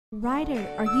Ryder,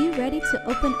 are you ready to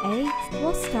open eggs?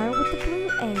 We'll start with the blue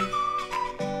egg.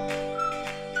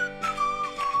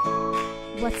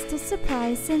 What's the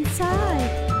surprise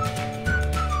inside?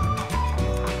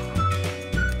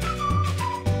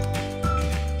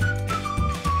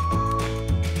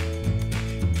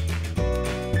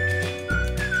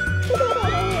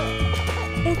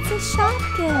 It's a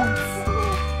Shopkins.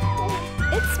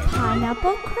 It's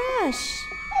Pineapple Crush.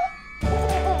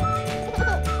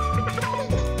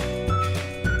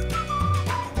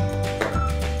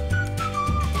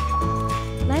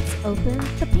 Let's open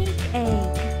the pink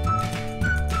egg.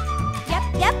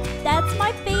 Yep, that's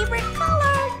my favorite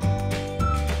color.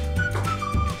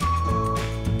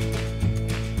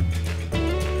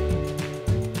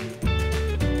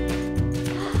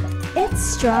 It's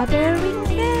Strawberry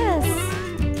Kiss.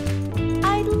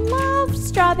 I love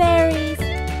strawberries.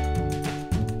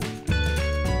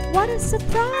 What a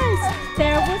surprise!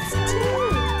 There was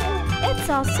two. It's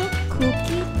also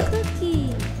Cookie.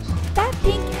 That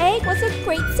pink egg was a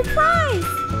great surprise!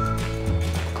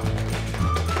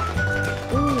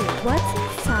 Ooh, what's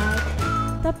inside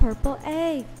the purple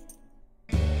egg?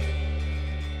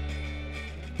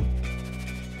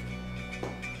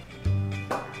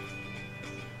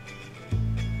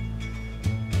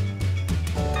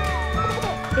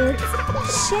 It's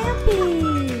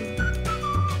Champy!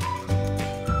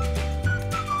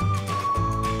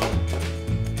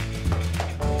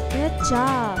 Good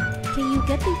job! Can you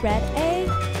get the red egg?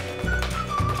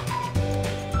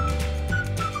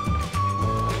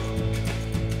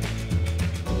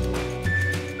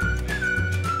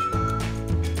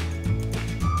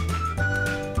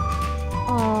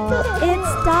 Oh,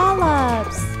 it's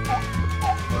Dollops!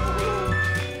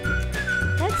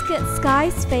 Let's get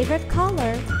Skye's favorite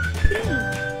color,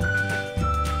 pink.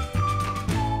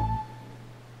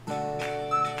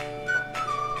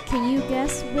 Can you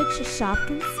guess which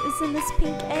Shopkins is in this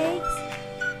pink eggs?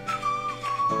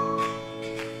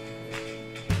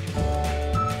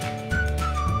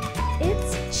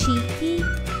 It's Cheeky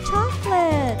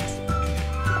Chocolate!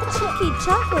 Cheeky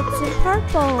Chocolate's in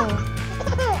purple!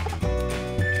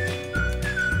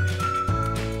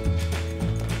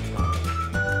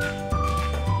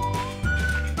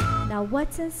 Now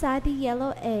what's inside the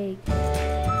yellow egg?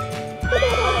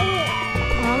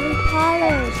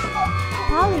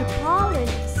 Polly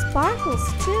Polish sparkles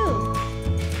too.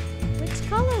 Which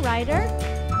color, Ryder?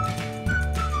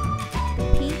 The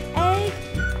pink egg?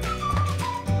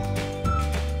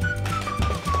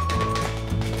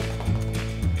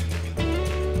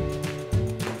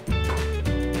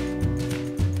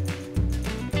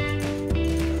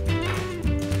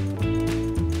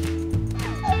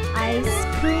 Ice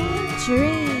cream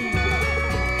dream.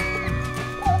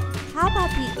 How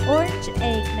about the orange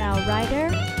egg now, Ryder?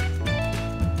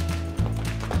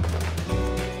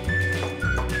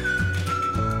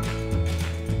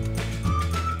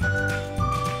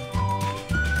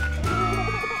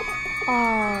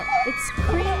 Oh, it's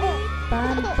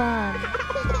creamy bun.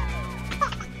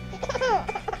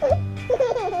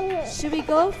 Should we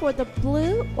go for the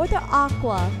blue or the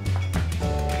aqua?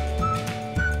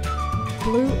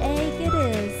 Blue egg it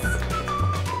is.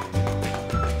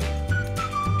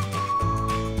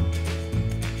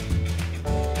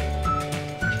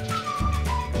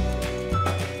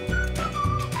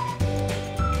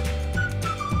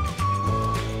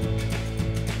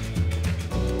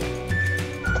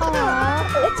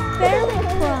 It's fairy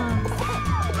crumbs.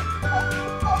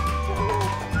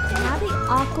 Now the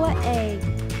aqua egg.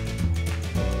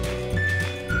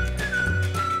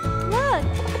 Look,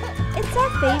 it's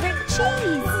our favorite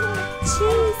cheese,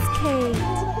 cheesecake.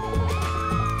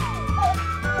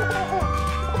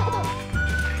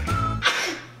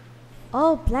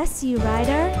 Oh, bless you,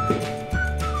 Ryder.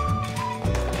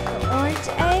 The orange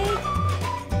egg.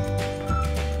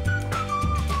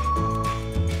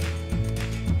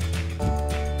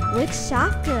 Which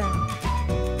shotgun?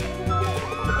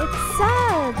 It's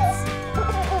Suds!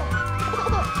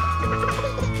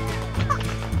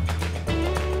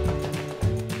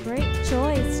 Great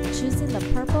choice choosing the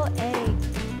purple egg.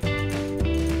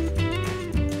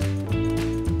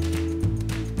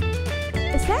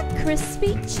 Is that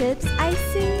crispy chips I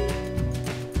see?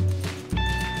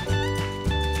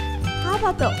 How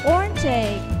about the orange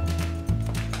egg?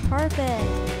 Perfect!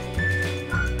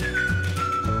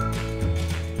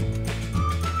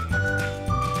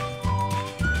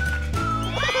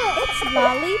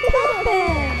 Lollipop!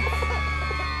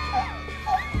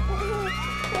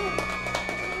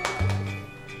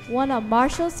 One of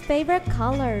Marshall's favorite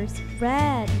colors,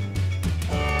 red.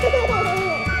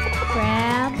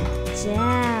 Graham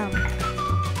jam.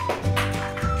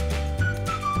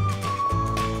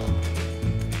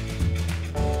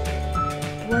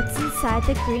 inside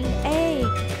the green egg?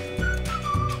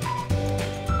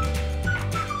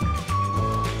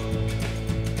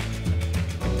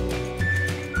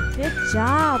 Good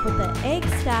job with the egg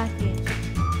stacking.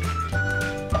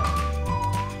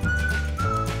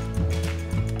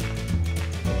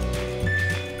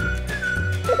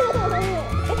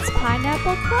 It's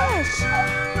pineapple crush.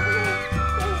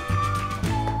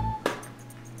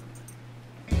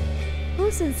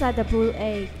 Who's inside the blue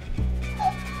egg?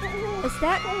 Is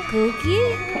that Cookie?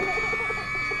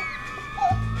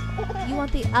 You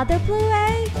want the other blue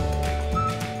egg?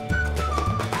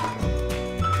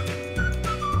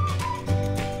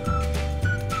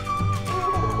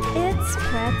 It's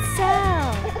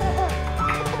Pretzel.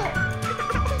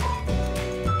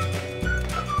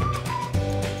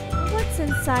 What's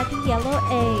inside the yellow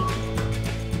egg?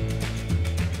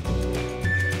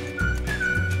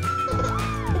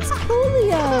 It's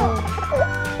Coolio.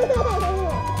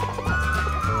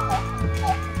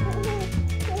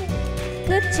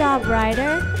 Good job,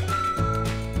 Ryder.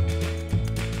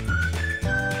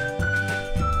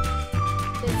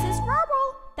 This is Rubble.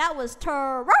 That was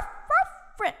terrific.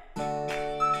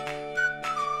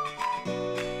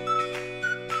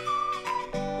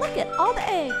 Look at all the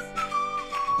eggs.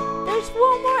 There's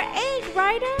one more egg,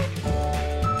 Ryder.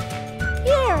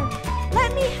 Here,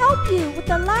 let me help you with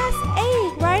the last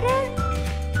egg, Ryder.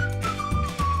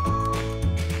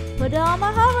 Put it on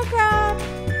my hovercraft.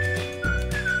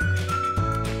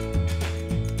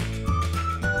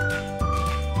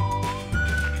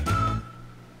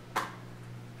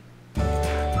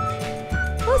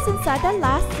 Who's inside the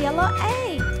last yellow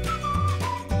egg?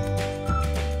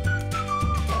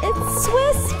 It's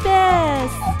Swiss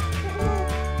Miss.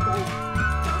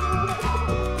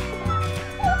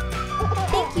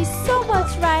 Thank you so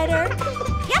much, Ryder.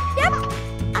 Yep.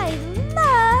 I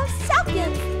love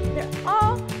Shopkins. They're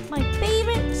all my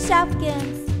favorite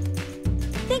Shopkins.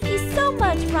 Thank you so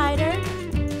much, Ryder.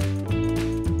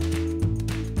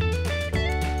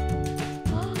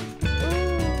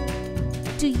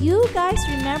 Do you guys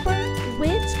remember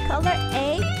which color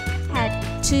egg had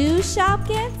 2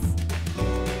 Shopkins?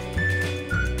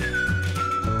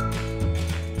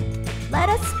 Let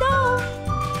us know.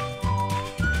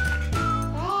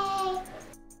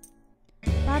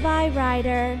 Bye-bye,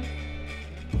 Ryder.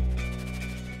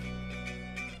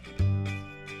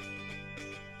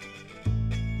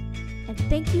 And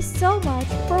thank you so much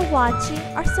for watching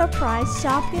our surprise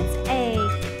Shopkins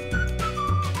egg.